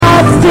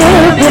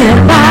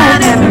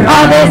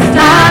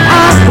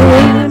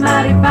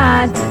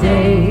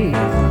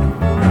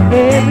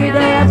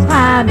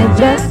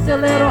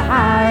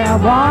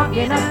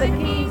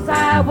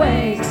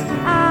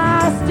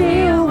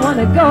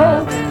want to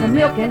go where the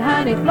milk and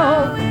honey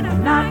flow, and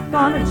I'm not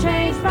going to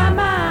change my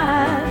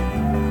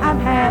mind. I'm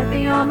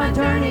happy on my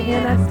journey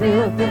and I'm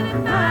still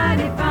feeling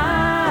mighty fine.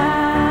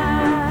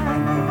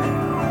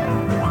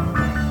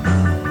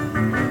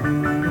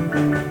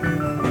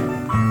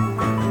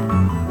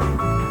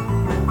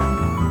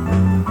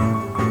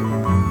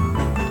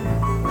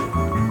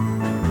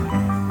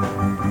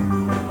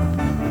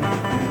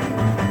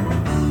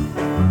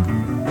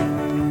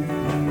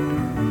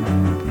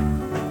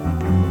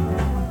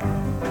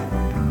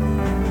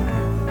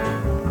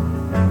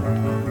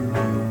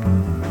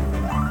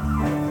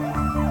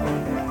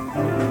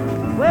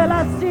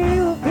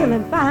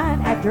 Feeling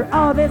fine after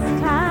all this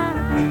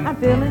time. I'm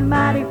feeling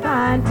mighty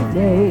fine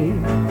today.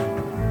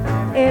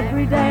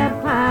 Every day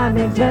I'm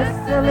climbing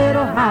just a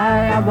little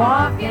higher. I'm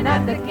walking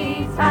up the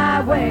King's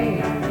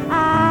Highway.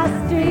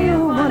 I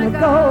still want to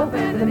go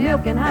where the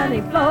milk and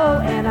honey flow,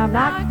 and I'm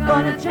not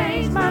going to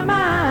change my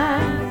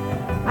mind.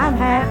 I'm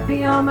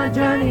happy on my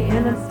journey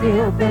and I'm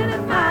still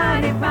feeling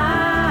mighty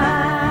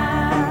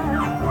fine.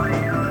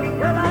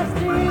 Well, I'm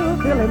still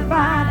feeling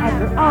fine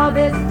after all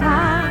this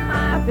time.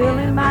 I'm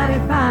feeling mighty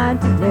fine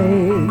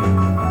today.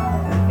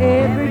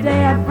 Every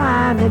day I'm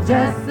climbing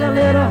just a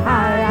little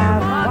higher.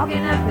 I'm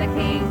walking up the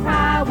King's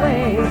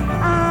Highway.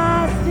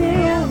 I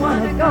still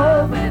want to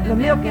go where the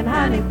milk and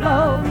honey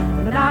flow,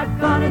 but I'm not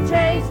going to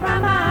change my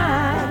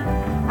mind.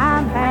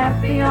 I'm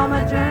happy on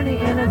my journey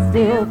and I'm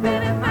still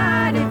feeling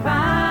mighty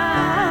fine.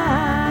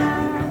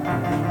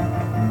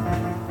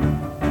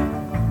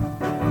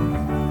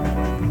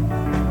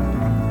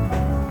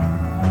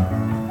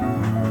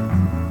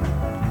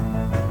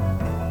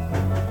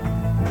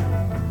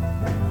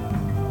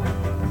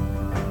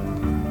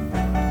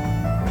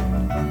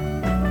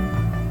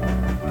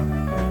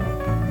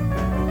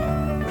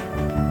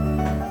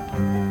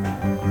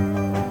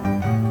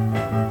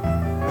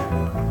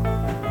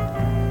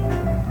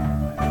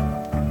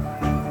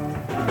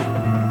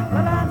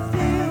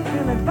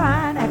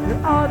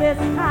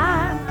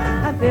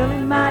 I'm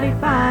feeling mighty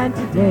fine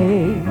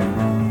today.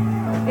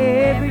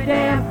 Every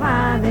day I'm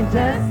climbing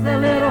just a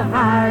little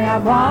higher.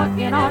 I'm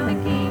walking on the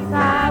King's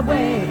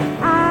Highway.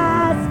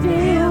 I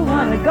still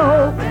want to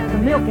go where the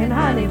milk and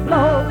honey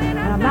flow, and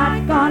I'm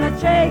not gonna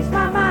change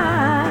my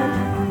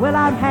mind. Well,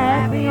 I'm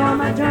happy on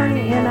my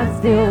journey and I'm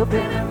still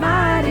feeling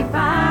mighty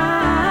fine.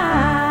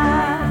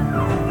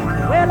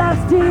 Well,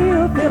 I'm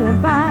still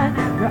feeling fine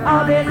after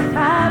all this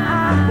time.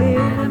 I'm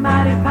feeling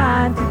mighty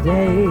fine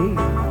today.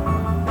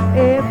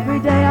 Every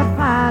day I'm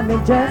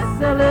climbing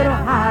just a little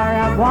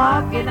higher. I'm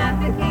walking up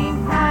the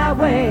King's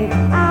Highway.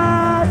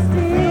 I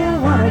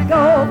still want to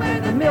go where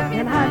the milk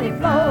and honey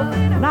flow.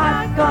 I'm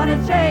not gonna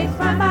change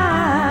my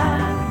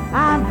mind.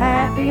 I'm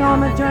happy on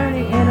my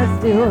journey and I'm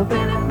still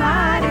feeling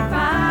mighty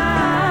fine.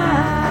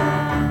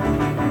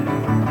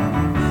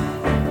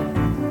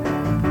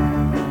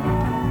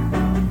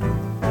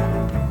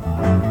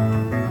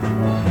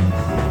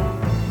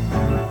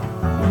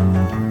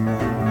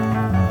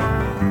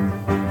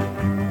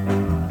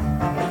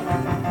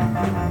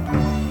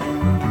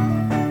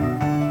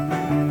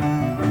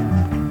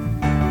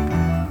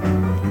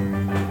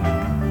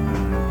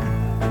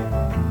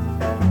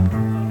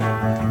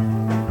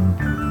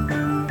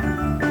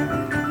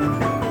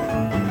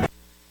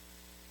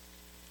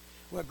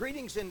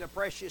 Greetings in the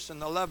precious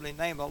and the lovely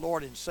name of the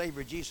Lord and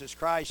Savior Jesus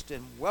Christ,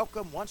 and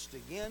welcome once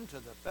again to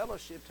the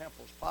Fellowship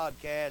Temples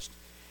podcast.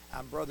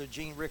 I'm Brother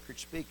Gene Rickard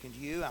speaking to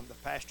you. I'm the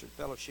pastor at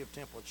Fellowship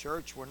Temple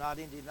Church. We're not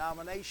in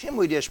denomination.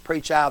 We just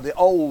preach out of the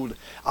old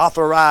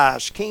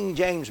authorized King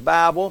James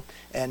Bible,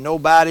 and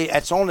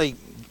that's only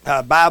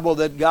Bible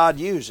that God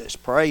uses.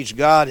 Praise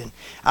God. And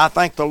I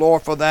thank the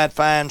Lord for that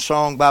fine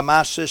song by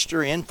my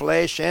sister in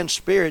flesh and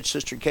spirit,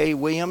 Sister Kay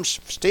Williams.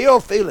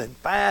 Still feeling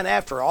fine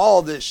after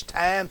all this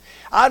time.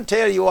 I'll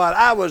tell you what,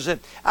 I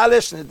listened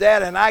to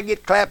that and I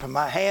get clapping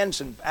my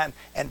hands and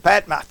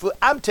patting my foot.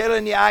 I'm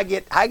telling you, I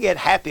get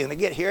happy when I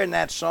get hearing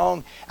that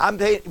song.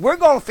 We're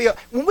going to feel,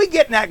 when we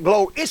get in that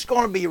glow, it's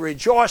going to be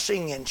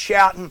rejoicing and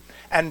shouting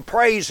and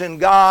praising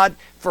God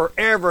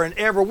forever and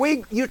ever.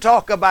 You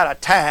talk about a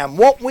time.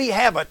 Won't we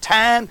have a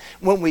time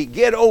when we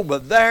get over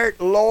there,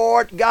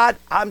 Lord God?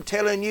 I'm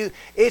telling you,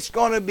 it's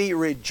going to be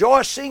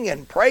rejoicing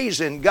and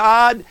praising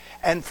God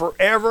and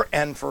forever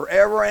and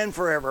forever and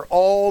forever.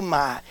 Oh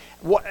my.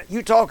 What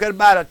you talking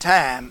about a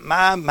time,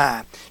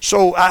 my.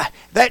 So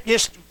that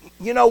just,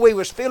 we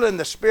was feeling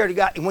the Spirit of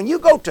God. When you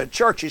go to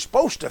church, you're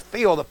supposed to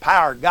feel the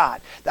power of God.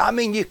 I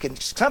mean,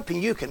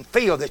 something you can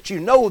feel that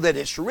you know that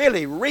it's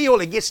really real.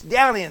 It gets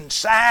down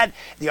inside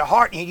your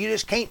heart, and you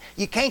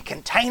can't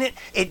contain it.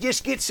 It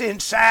just gets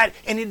inside,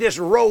 and it just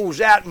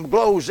rolls out and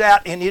blows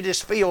out, and it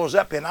just fills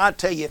up. And I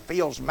tell you, it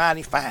feels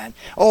mighty fine.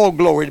 Oh,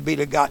 glory be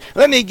to God.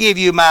 Let me give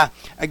you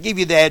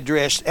the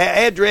address.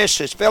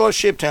 Address is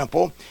Fellowship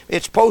Temple.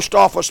 It's Post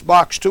Office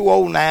Box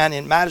 209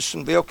 in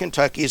Madisonville,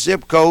 Kentucky.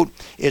 Zip code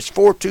is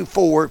 42431.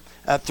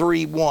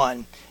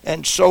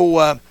 And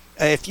so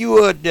if you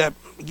would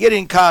get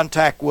in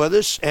contact with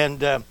us,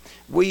 and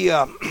we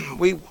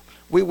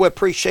would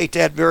appreciate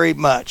that very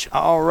much.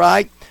 All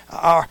right.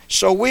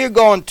 So we're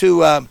going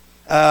to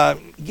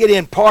get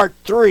in part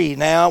 3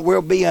 now.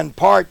 We'll be in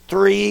part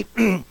 3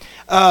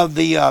 of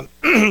the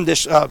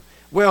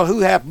who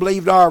hath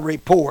believed our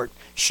report.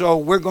 So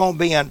we're going to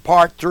be in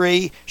part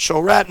 3. So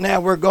right now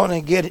we're going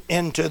to get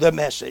into the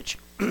message.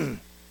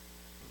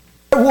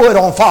 Wood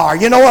on fire,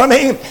 you know what I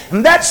mean?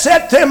 And that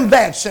set them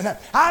dancing.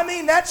 I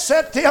mean, that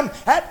set them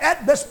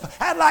at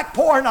like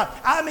pouring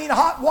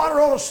hot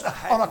water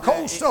on a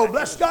cold stove.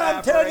 Bless God,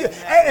 I'm telling you,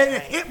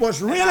 and it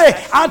was really,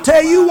 I'll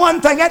tell you one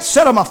thing, that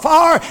set them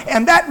afire,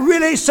 and that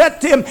really set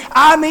them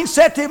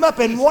up,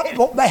 and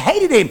they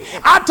hated him.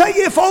 I tell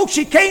you, folks,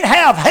 you can't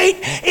have hate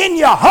in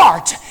your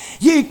heart.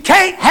 You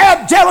can't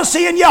have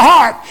jealousy in your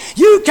heart.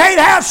 You can't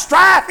have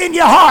strife in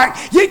your heart.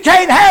 You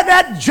can't have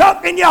that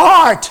junk in your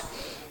heart.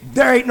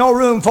 There ain't no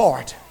room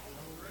for it.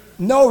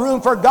 No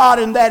room for God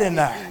in that in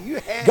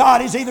there.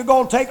 God is either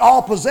going to take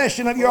all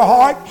possession of your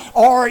heart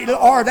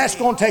or that's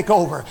going to take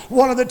over.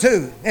 One of the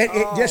two.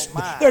 There's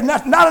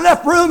not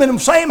enough room in the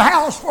same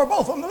house for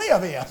both of them to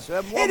live in.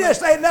 It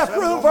just ain't enough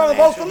room for them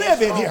both to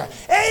live in here.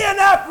 Ain't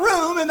enough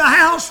room in the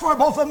house for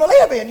both of them to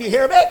live in. You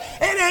hear me?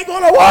 It ain't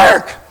going to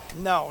work.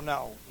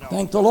 No.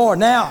 Thank the Lord.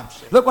 Now,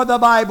 look what the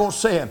Bible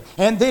said.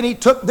 And then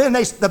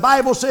the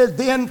Bible says,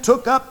 then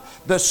took up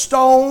the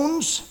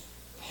stones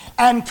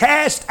and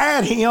cast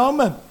at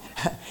him.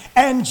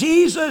 And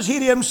Jesus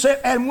hid himself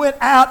and went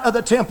out of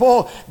the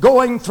temple,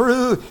 going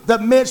through the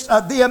midst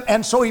of them,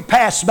 and so he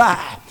passed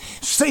by.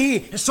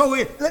 See, so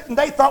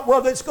they thought,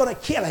 well, it's going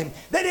to kill him.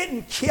 They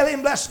didn't kill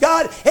him, bless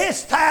God.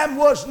 His time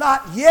was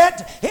not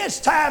yet. His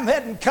time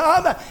hadn't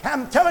come.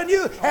 I'm telling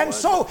you. And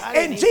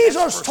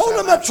Jesus told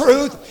them the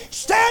truth.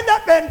 Stand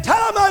up and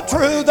tell them the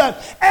truth,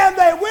 and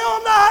they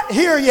will not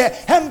hear you.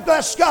 And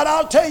bless God,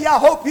 I'll tell you, I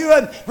hope you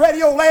in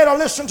Radio Land are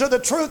listening to the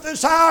truth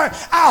this hour.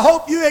 I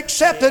hope you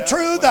accept the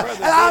truth.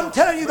 And I'm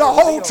telling you the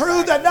whole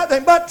truth and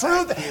nothing but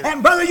truth.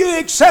 And brother, you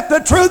accept the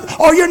truth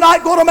or you're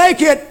not going to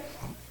make it.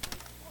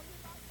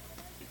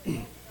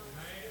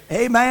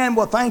 Amen.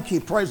 Well, thank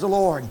you. Praise the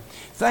Lord.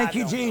 Thank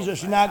you,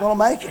 Jesus. You're not going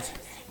to make it.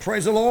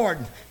 Praise the Lord.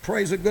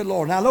 Praise the good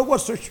Lord. Now, look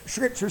what the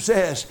Scripture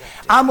says.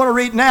 I'm going to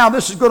read now.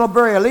 This is going to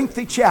be a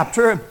lengthy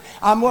chapter.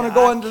 I'm going to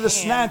go into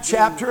this 9th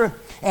chapter.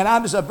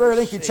 And it's a very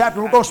lengthy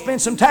chapter. We're going to spend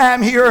some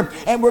time here,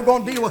 and we're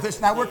going to deal with this.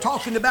 Now, we're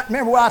talking about,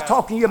 remember what I was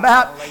talking to you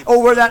about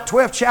over that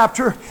 12th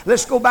chapter?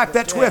 Let's go back to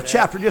that 12th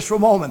chapter just for a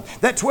moment.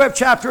 That 12th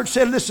chapter, it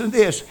said, listen to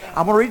this.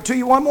 I'm going to read it to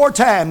you one more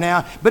time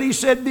now. But he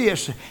said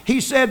this.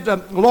 He said,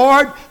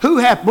 Lord, who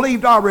hath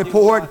believed our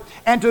report,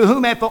 and to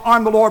whom hath the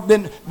arm of the Lord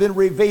been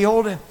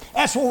revealed?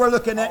 That's what we're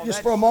looking at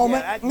just for a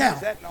moment. Now,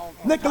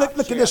 look at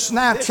this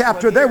 9th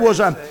chapter. There was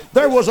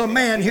a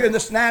man here in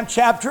this 9th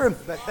chapter,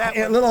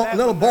 a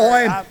little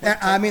boy.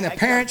 The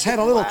parents had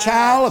a little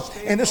child,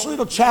 and this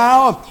little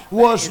child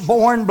was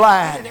born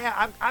blind.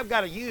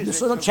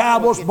 This little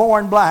child was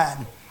born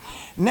blind.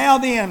 Now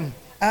then,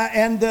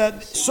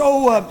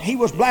 so he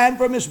was blind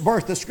from his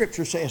birth, the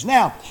Scripture says.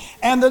 Now,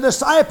 and the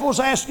disciples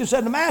asked and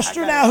said,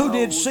 Master, now who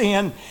did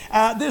sin,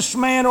 this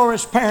man or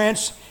his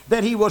parents,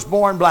 that he was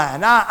born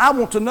blind? Now, I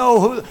want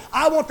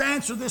to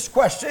answer this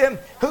question.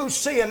 Who's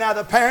sin, now,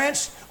 the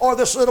parents or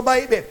this little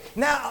baby?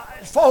 Now,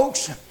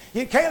 folks,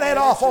 you can't let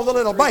off on the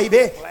little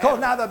baby, because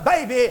now the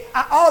baby,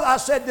 all I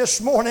said this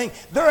morning,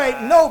 there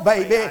ain't no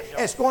baby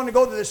that's going to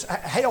go to this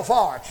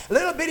hellfire.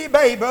 Little bitty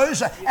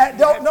babies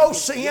don't know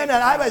sin,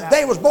 and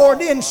they was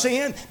born in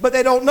sin, but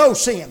they don't know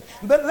sin.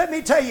 But let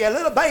me tell you, a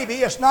little baby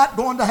is not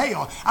going to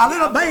hell. A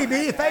little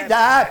baby, if they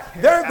die,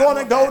 they're going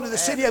to go to the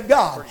city of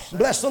God.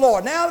 Bless the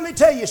Lord. Now let me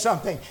tell you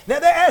something. Now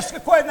they ask a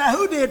question, now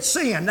who did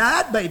sin?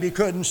 Now that baby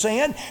couldn't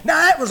sin. Now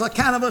that was a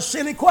kind of a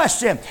silly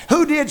question.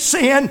 Who did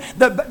sin?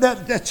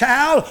 The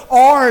child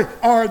or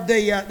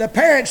the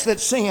parents that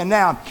sin?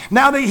 Now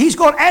he's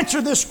going to answer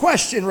this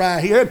question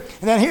right here,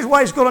 and then here's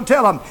what he's going to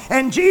tell them.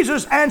 And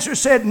Jesus answered,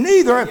 said,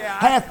 neither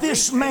hath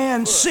this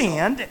man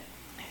sinned.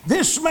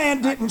 This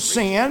man didn't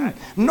sin,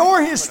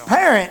 nor his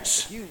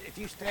parents.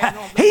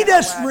 He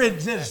just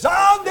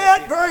resolved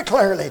that very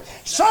clearly.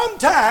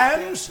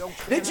 Sometimes,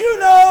 did you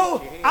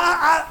know,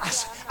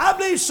 I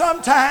believe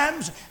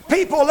sometimes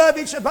people love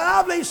each other, but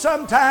I believe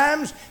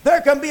sometimes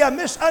there can be a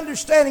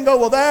misunderstanding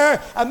over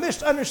there, a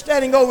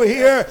misunderstanding over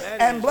here,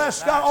 and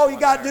bless God, all you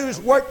got to do is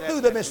work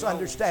through the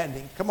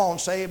misunderstanding. Come on,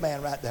 say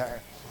amen right there.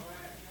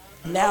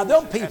 Now,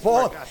 them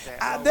people,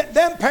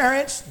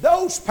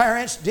 those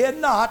parents did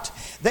not,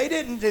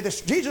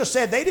 Jesus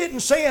said they didn't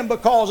sin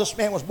because this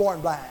man was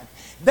born blind.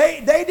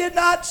 They did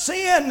not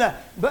sin,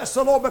 bless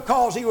the Lord,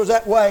 because he was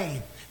that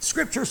way.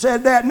 Scripture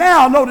said that.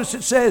 Now, notice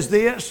it says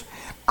this.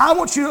 I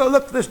want you to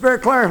look at this very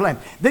clearly.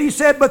 Then he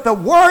said, but the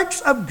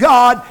works of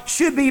God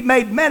should be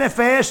made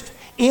manifest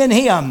in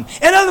him.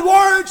 In other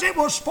words, it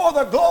was for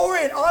the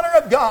glory and honor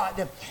of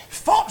God.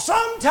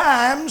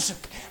 Sometimes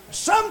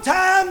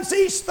Sometimes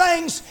these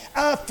things,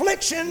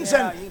 afflictions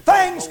and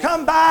things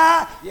come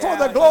by for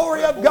the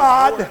glory of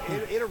God.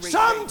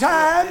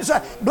 Sometimes,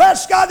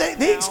 bless God,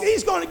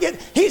 he's going to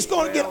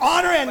get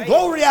honor and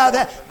glory out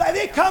of that.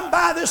 They come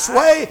by this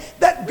way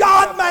that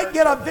God might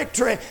get a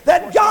victory,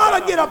 that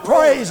God will get a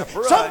praise.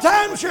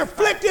 Sometimes you're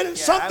afflicted in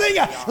something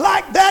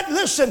like that.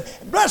 Listen,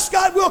 bless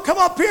God, we'll come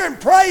up here and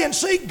pray and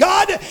seek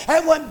God,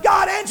 and when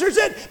God answers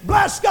it,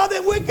 bless God,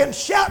 then we can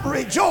shout and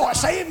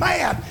rejoice.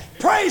 Amen.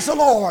 Praise the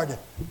Lord.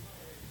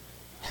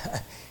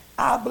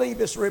 I believe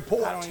this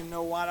report. I don't even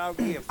know what I'll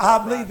give. I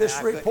believe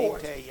this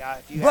report.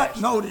 But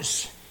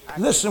notice,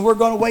 listen, we're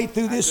going to wait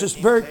through this.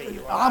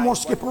 I'm going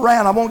to skip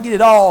around. I won't get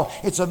it all.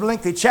 It's a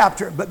lengthy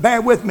chapter, but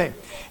bear with me.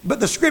 But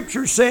the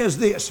scripture says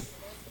this.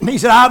 He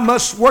said, I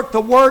must work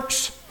the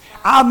works.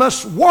 I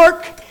must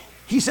work.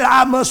 He said,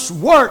 I must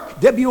work.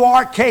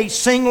 W-R-K,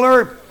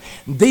 singular,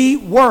 the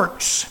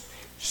works.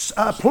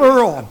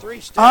 Plural,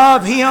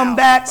 of him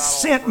that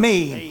sent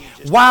me.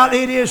 While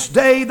it is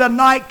day, the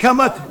night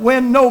cometh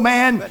when no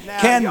man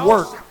can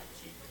work.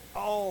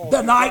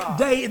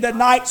 The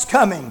night's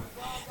coming.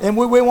 And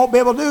we won't be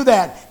able to do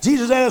that.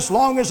 Jesus said, as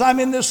long as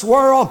I'm in this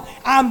world,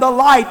 I'm the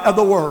light of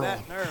the world.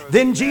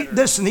 Then,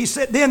 listen, he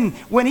said, then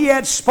when he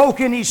had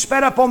spoken, he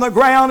spat up on the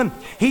ground, and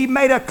he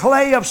made a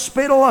clay of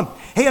spittle, and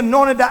he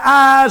anointed the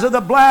eyes of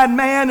the blind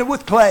man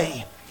with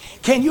clay.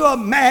 Can you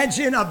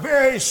imagine a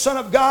very Son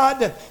of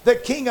God, the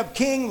King of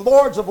Kings,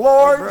 Lords of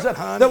Lords,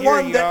 the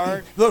one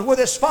that with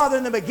his Father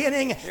in the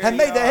beginning and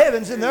made the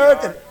heavens and the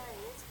earth, and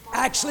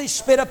actually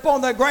spit up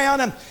on the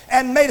ground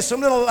and made some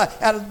little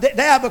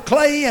dab of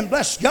clay, and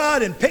blessed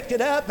God and picked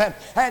it up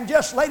and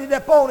just laid it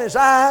up on his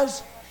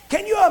eyes?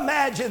 Can you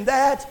imagine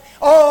that?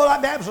 Oh,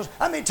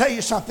 let me tell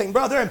you something,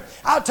 brother.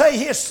 I'll tell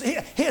you,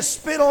 his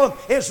spittle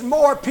is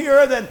more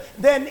pure than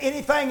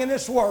anything in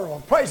this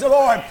world. Praise the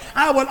Lord.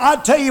 I'll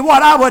tell you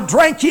what, I would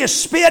drink his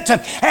spit,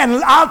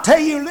 and I'll tell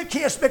you, lick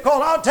his, because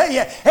I'll tell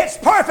you, it's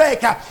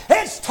perfect.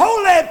 It's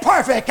totally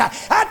perfect.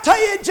 I tell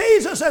you,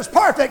 Jesus is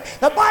perfect.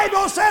 The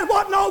Bible said,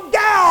 what no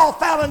gall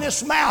found in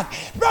his mouth.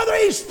 Brother,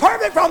 he's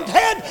perfect from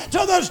head to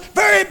the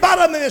very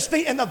bottom of his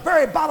feet, and the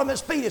very bottom of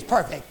his feet is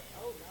perfect.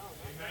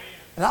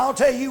 And I'll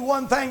tell you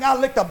one thing, I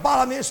licked the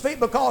bottom of his feet,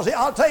 because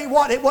I'll tell you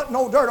what, it wasn't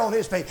no dirt on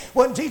his feet.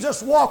 When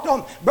Jesus walked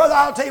on, brother,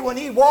 I'll tell you, when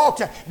he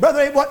walked,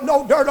 brother, it wasn't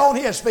no dirt on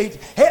his feet.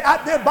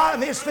 At the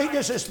bottom of his feet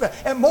is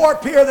more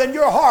pure than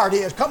your heart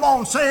is. Come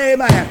on, say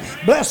amen.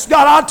 Bless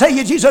God. I'll tell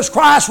you, Jesus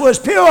Christ was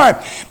pure.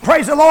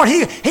 Praise the Lord.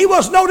 He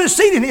was no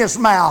deceit in his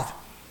mouth.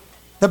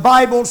 The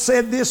Bible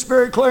said this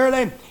very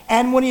clearly.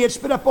 And when he had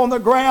spit up on the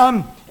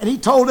ground, and he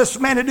told this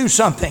man to do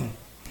something.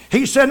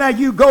 He said, now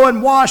you go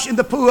and wash in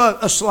the pool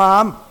of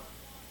Siloam.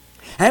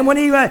 And when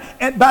he,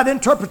 by the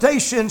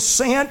interpretation,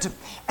 sent,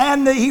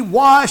 and he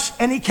washed,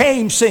 and he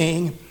came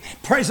seeing.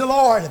 Praise the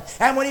Lord.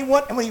 And when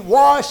he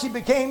washed, he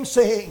became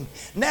seeing.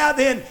 Now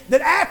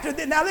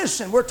now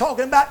listen, we're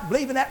talking about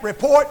believing that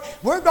report.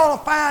 We're going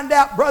to find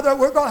out, brother,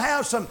 we're going to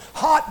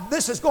have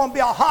this is going to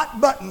be a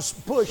hot buttons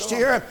pushed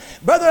here.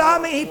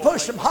 Brother, he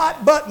pushed some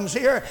hot buttons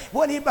here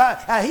when he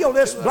healed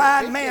this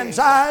blind man's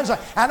eyes.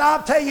 And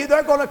I'll tell you,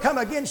 they're going to come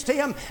against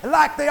him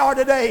like they are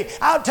today.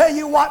 I'll tell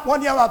you what,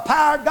 when the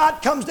power of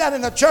God comes down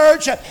in the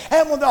church,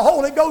 and when the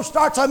Holy Ghost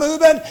starts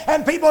moving,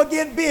 and people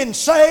again being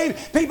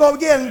saved, people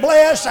getting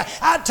blessed,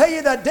 I tell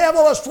you, the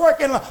devil is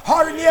working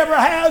harder than he ever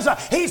has.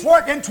 He's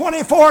working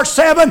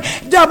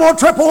 24/7, double,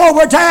 triple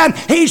overtime.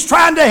 He's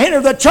trying to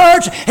hinder the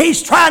church.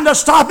 He's trying to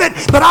stop it.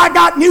 But I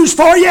got news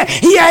for you.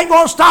 He ain't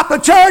going to stop the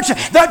church.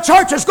 The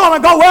church is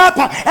going to go up,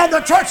 and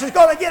the church is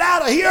going to get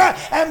out of here,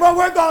 and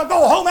we're going to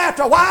go home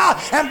after a while.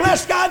 And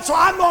bless God, so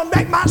I'm going to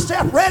make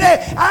myself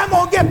ready. I'm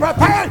going to get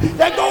prepared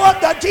to go up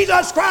to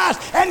Jesus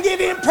Christ and give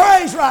him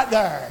praise right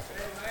there.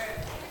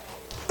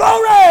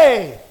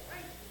 Glory!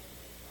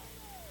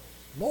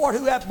 Lord,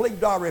 who hath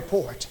believed our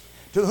report?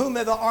 To whom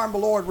hath the arm of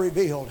the Lord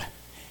revealed?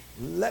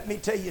 Let me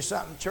tell you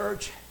something,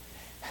 church.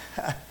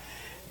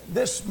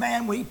 This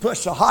man, we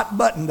pushed a hot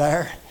button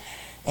there,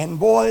 and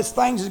boy, this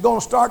thing is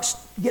going to start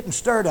getting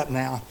stirred up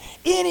now.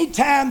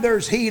 Anytime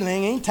there's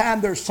healing,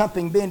 anytime there's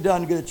something being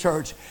done to the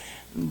church,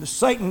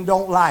 Satan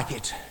don't like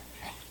it.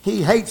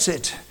 He hates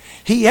it.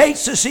 He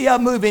hates to see a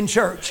move in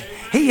church.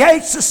 He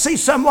hates to see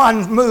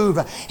someone move.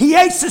 He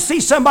hates to see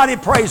somebody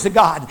praise to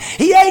God.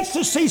 He hates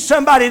to see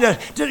somebody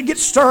to get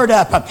stirred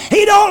up.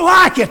 He don't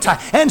like it.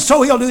 And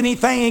so he'll do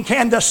anything he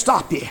can to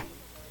stop you.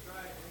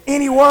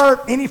 Any word,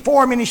 any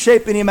form, any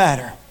shape, any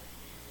matter.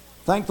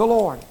 Thank the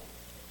Lord.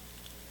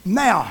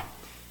 Now,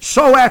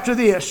 so after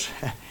this,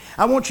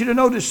 I want you to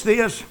notice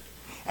this.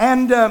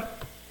 And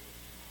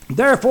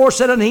therefore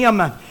said unto him,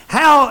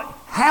 How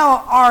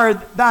are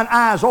thine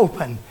eyes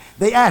open?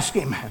 They asked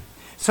him.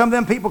 Some of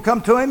them people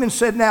come to him and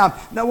said, now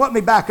let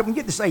me back up and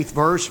get this 8th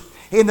verse.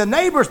 And the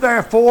neighbors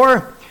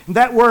therefore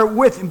that were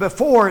with him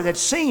before, that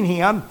seen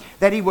him,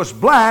 that he was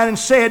blind, and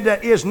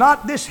said, is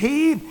not this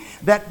he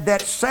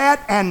that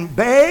sat and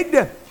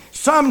begged?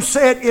 Some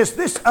said, is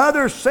this?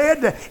 Others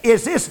said,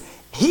 is this?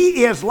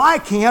 He is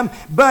like him.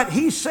 But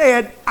he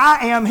said,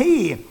 I am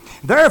he.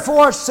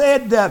 Therefore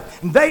said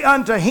they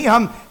unto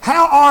him,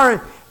 How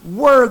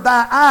were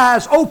thy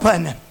eyes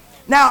open?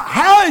 Now,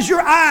 how is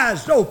your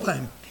eyes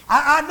open?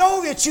 I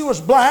know that you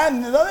was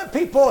blind, and other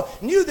people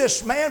knew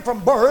this man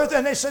from birth,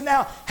 and they said,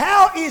 now,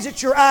 how is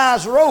it your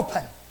eyes are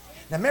open?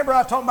 Now, remember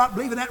I talked about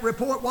believing that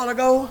report a while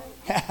ago?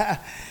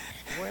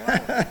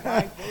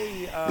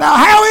 Now,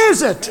 how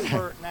is it?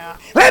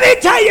 Let me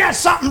tell you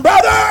something,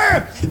 brother.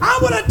 I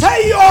want to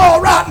tell you all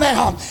right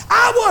now.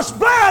 I was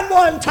blind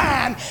one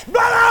time,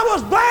 but I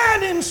was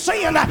blind in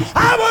sin.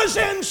 I was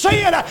in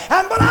sin.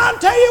 But I'll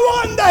tell you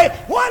one day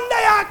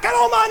I got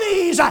on my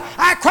knees.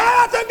 I cried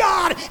out to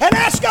God, and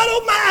asked God to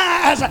open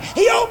my eyes.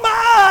 He opened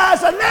my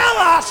eyes, and now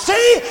I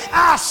see.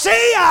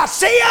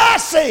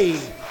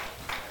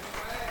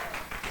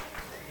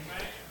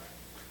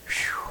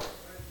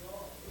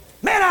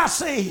 Man, I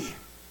see.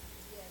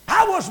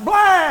 I was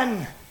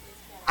blind.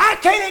 I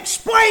can't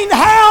explain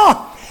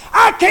how.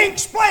 I can't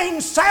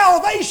explain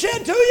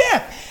salvation to you.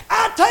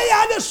 I tell you,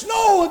 I just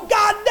know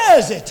God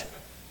does it.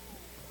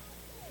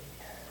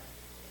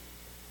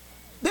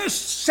 This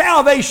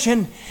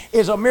salvation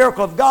is a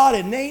miracle of God,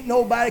 and ain't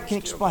nobody can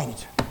explain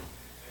it.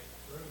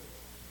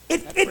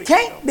 It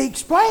can't be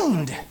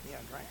explained.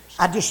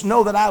 I just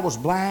know that I was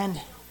blind,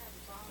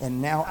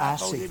 and now I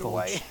see,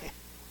 folks.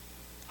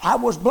 I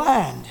was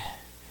blind.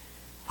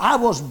 I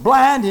was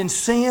blind in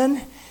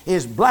sin,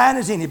 as blind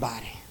as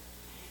anybody.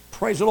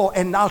 Praise the Lord.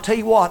 And I'll tell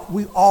you what,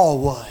 we all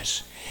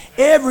was.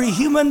 Every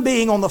human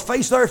being on the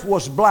face of the earth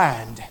was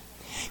blind.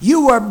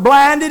 You were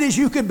blinded as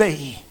you could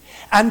be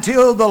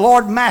until the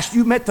Lord Master,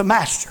 you met the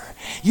Master.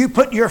 You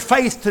put your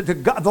faith to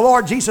the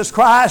Lord Jesus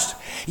Christ.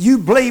 You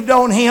believed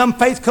on Him.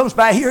 Faith comes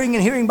by hearing,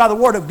 and hearing by the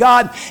Word of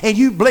God. And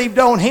you believed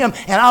on Him.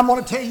 And I'm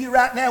going to tell you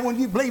right now, when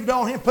you believed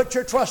on Him, put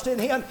your trust in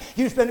Him,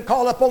 you've been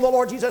called up on the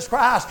Lord Jesus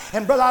Christ.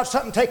 And brother, there's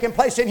something taking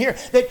place in here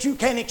that you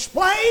can't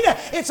explain.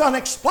 It's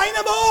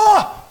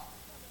unexplainable.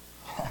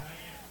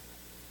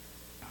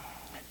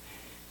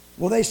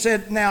 Well, they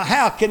said, now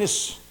how can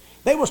this...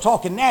 They was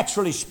talking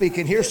naturally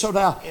speaking here. So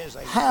now,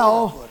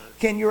 how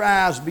can your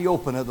eyes be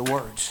open to the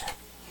words?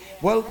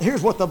 Well,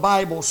 here's what the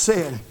Bible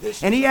said.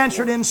 And he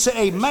answered and said,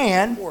 a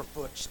man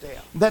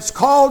that's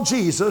called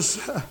Jesus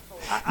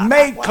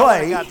made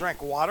clay,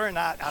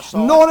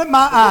 anointed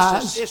my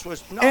eyes,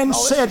 and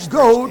said,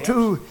 go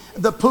to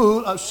the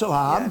pool of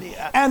Siloam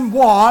and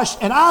wash.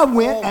 And I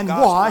went and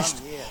washed,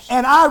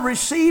 and I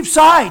received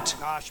sight.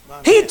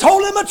 He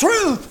told him the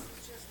truth.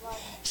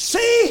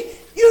 See,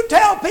 you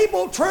tell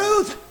people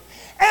truth,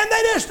 and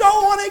they just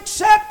don't want to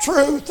accept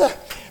truth.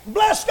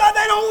 Bless God,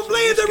 they don't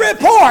believe the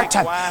report.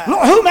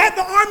 Whom hath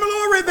the arm of the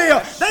Lord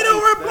revealed? They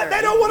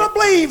don't want to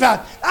believe.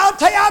 I'll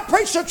tell you, I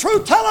preach the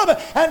truth. Tell them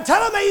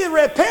either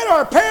repent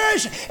or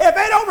perish. If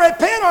they don't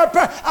repent or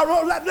perish,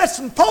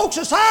 listen, folks,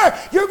 it's hard.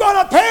 You're going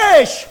to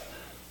perish.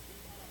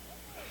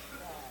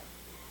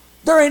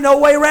 There ain't no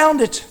way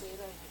around it.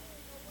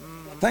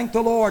 Thank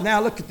the Lord.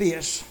 Now look at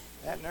this.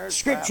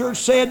 Scripture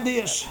said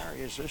this.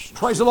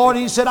 Praise the Lord.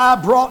 And he said, I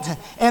brought,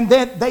 and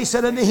then they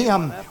said unto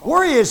him,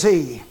 where is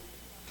he?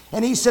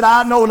 And he said,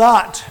 I know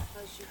not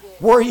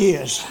where he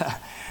is,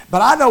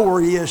 but I know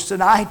where he is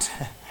tonight.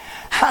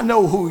 I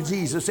know who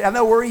Jesus is. I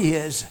know where he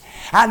is.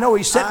 I know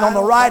he's sitting on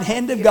the right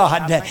hand of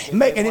God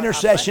making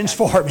intercessions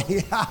for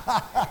me.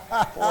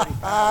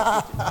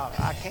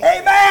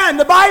 Amen.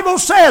 The Bible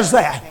says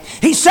that.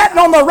 He's sitting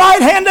on the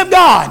right hand of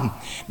God.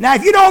 Now,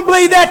 if you don't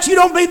believe that, you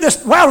don't believe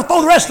this, well,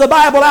 throw the rest of the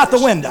Bible out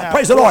the window.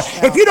 Praise the Lord.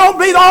 If you don't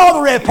believe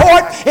all the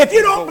report, if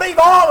you don't believe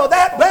all of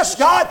that, bless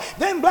God,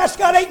 then bless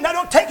God, ain't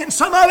not taking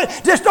some of it.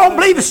 Just don't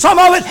believe some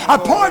of it, a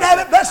part of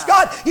it, bless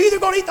God. You're either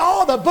going to eat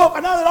all the book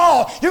or not at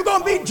all. You're going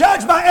to be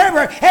judged by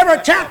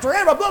every chapter,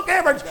 every book,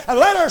 every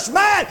letter's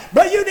mine.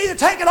 But you need to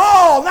take it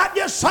all, not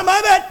just some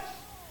of it.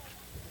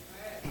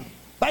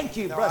 Thank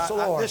you, bless the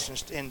Lord.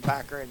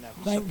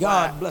 Thank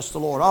God, bless the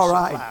Lord. All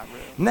right.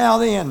 Now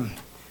then,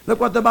 look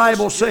what the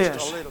Bible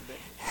says.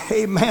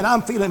 Amen.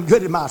 I'm feeling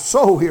good in my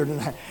soul here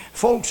tonight.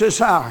 Folks,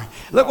 this hour.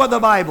 Look what the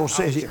Bible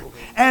says here.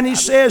 And he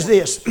says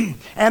this.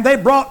 And they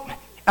brought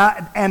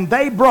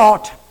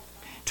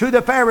to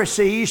the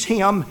Pharisees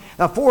him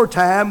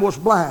aforetime was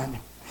blind.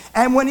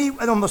 And when he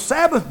on the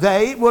Sabbath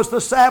day, it was the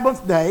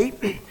Sabbath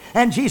day,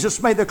 and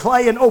Jesus made the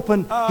clay and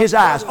opened his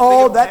eyes.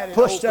 Oh, that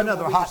pushed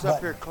another hot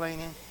button.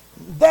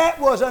 That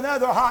was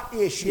another hot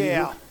issue.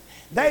 Yeah.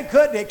 They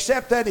couldn't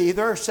accept that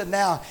either. Said,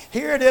 now,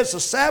 here it is, the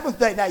Sabbath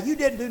day. Now, you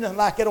didn't do nothing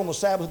like it on the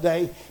Sabbath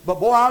day.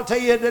 But, boy, I'll tell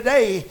you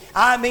today,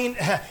 I mean,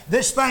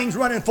 this thing's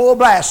running full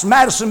blast.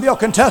 Madisonville,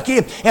 Kentucky,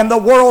 and the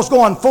world's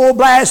going full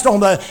blast on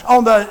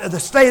the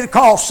state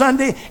called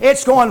Sunday.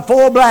 It's going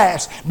full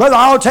blast. Brother,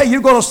 I'll tell you,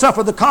 you're going to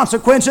suffer the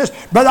consequences.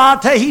 Brother, I'll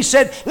tell you, he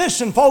said,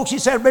 listen, folks, he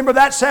said, remember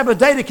that Sabbath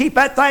day to keep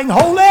that thing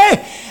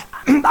holy?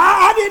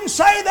 I didn't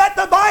say that,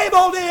 the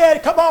Bible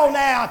did. Come on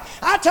now.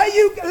 I tell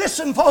you,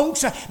 listen,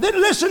 folks,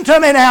 listen to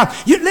me now.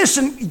 You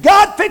listen,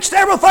 God fixed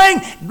everything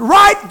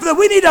right that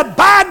we need to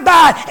abide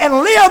by it and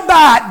live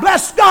by it.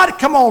 Bless God.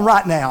 Come on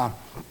right now.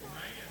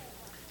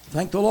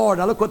 Thank the Lord.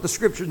 Now look what the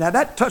Scripture, now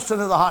that touched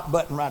another hot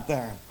button right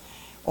there.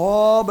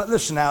 Oh, but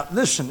listen now,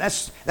 listen,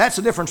 that's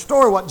a different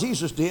story what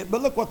Jesus did,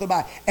 but look what the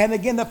Bible, and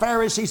again the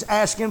Pharisees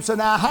asked him, so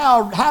now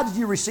how did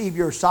you receive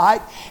your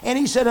sight? And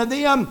he said to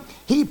them,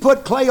 he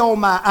put clay on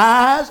my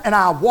eyes, and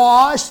I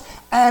washed,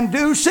 and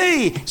do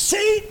see.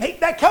 See,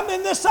 that come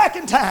in the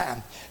second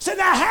time. So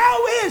now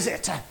how is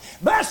it?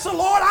 Bless the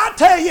Lord, I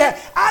tell you,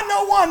 I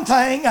know one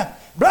thing.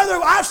 Brother,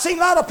 I've seen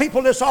a lot of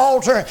people at this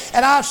altar,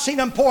 and I've seen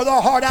them pour their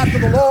heart out to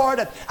the Lord,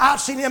 and I've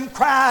seen them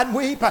cry and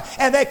weep,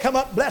 and they come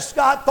up, bless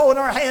God, throwing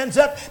their hands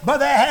up, but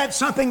they had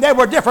something, they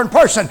were a different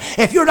person.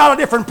 If you're not a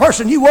different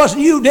person, you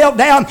knelt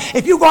down,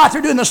 if you go out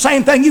there doing the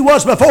same thing you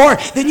was before,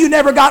 then you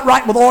never got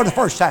right with the Lord the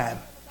first time.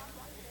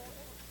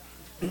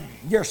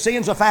 Your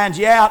sins will find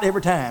you out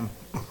every time.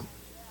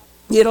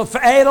 It'll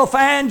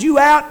find you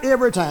out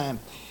every time.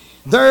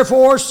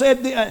 Therefore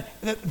said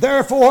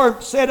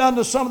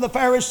unto some of the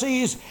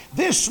Pharisees,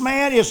 this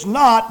man is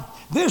not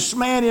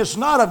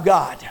of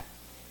God.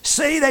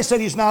 See, they said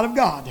he's not of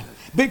God,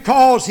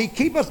 because he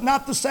keepeth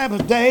not the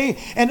Sabbath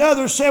day. And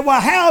others said,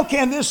 well, how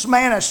can this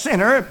man, a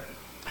sinner,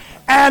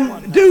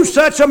 and do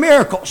such a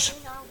miracles?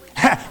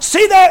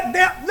 See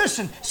that?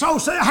 Listen. So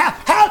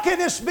how can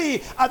this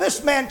be?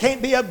 This man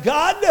can't be of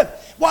God.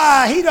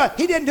 Why, he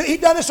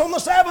done this on the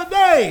Sabbath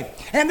day.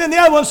 And then the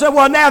other one said,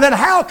 well, now then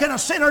how can a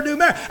sinner do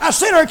miracles? A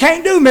sinner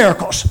can't do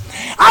miracles.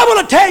 I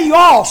want to tell you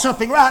all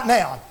something right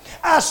now.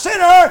 A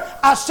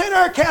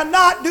sinner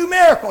cannot do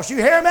miracles. You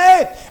hear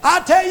me?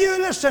 I tell you,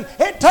 listen,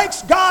 it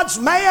takes God's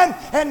man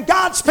and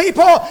God's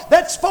people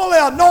that's fully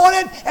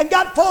anointed and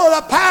got full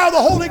of the power of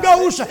the Holy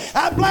Ghost.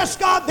 And bless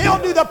God,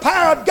 they'll do the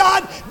power of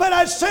God, but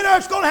a sinner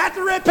is going to have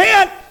to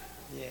repent.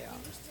 Yeah.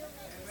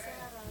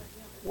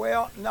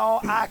 Well,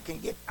 no, I can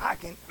get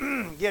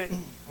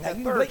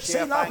it. See,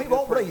 a lot of people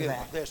won't believe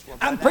that.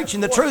 I'm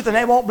preaching the truth, and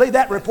they won't believe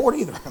that report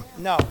either.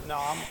 No,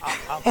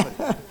 I'm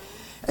putting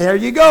There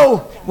you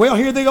go. Well,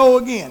 here they go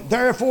again.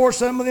 Therefore,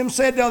 some of them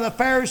said to the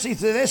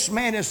Pharisees, this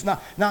man is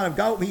not of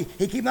God.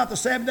 He keep not the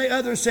Sabbath day.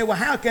 Others said, well,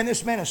 how can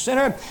this man, a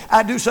sinner,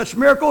 do such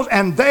miracles?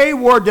 And they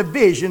were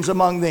divisions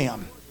among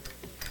them.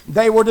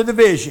 They were the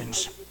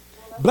divisions.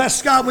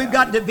 Bless God, we've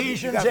got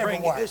divisions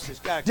everywhere.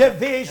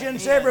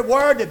 Divisions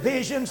everywhere,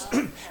 divisions,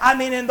 I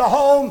mean in the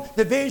home,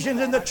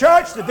 divisions in the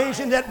church,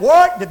 divisions at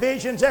work,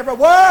 divisions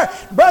everywhere.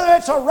 Brother,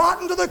 it's a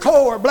rotten to the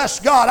core. Bless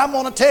God, I'm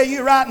going to tell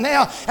you right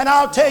now, and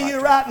I'll tell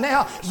you right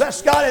now,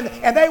 bless God,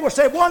 and they will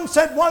say, one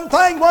said one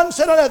thing, one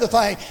said another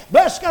thing.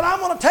 Bless God, I'm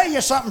going to tell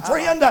you something,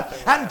 friend,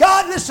 and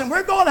God, listen,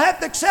 we're going to have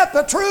to accept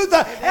the truth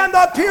and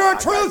the pure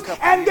truth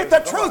and get the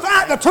truth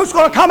out. The truth's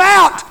going to come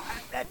out.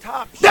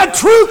 The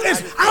truth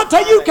is, I'll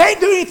tell you, you can't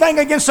do anything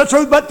against the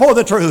truth but for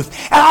the truth.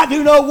 And I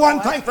do know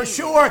one thing for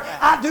sure.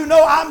 I do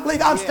know, I'm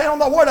standing on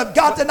the Word of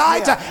God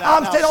tonight.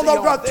 I'm standing on the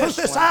truth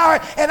this hour.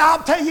 And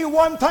I'll tell you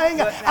one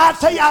thing. I'll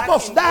tell you, I'm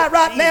supposed to die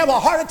right now of a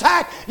heart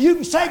attack. You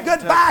can say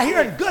goodbye here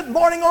and good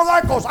morning on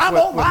there, because I'm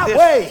on my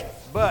way.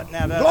 But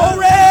now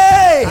glory!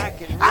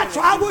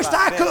 I wish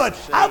I could.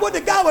 I would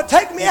that God would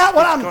take me out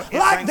when I'm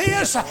like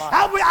this.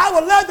 I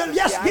would love to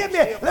just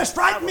let's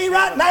strike me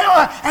right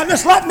now and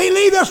just let me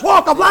leave this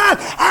walk of life.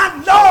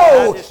 I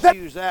know. I just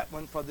use that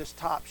one for this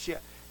top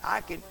shit.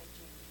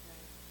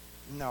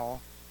 No.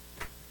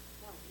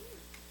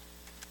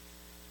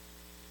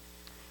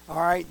 All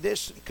right,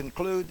 this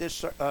conclude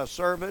this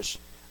service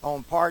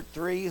on part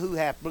 3. Who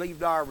hath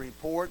believed our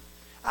report?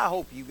 I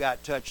hope you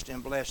got touched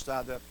and blessed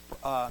by the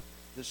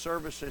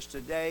services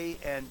today,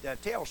 and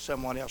tell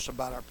someone else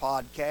about our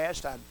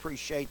podcast. I'd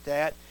appreciate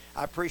that.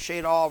 I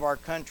appreciate all of our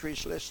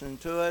countries listening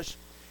to us,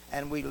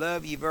 and we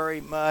love you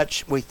very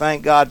much. We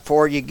thank God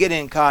for you. Get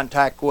in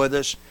contact with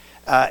us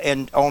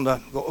and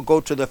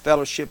go to the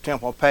Fellowship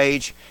Temple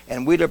page,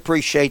 and we'd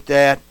appreciate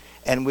that.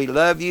 And we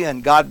love you,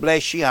 and God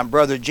bless you. I'm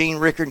Brother Gene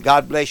Rickard.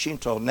 God bless you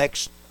until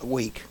next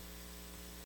week.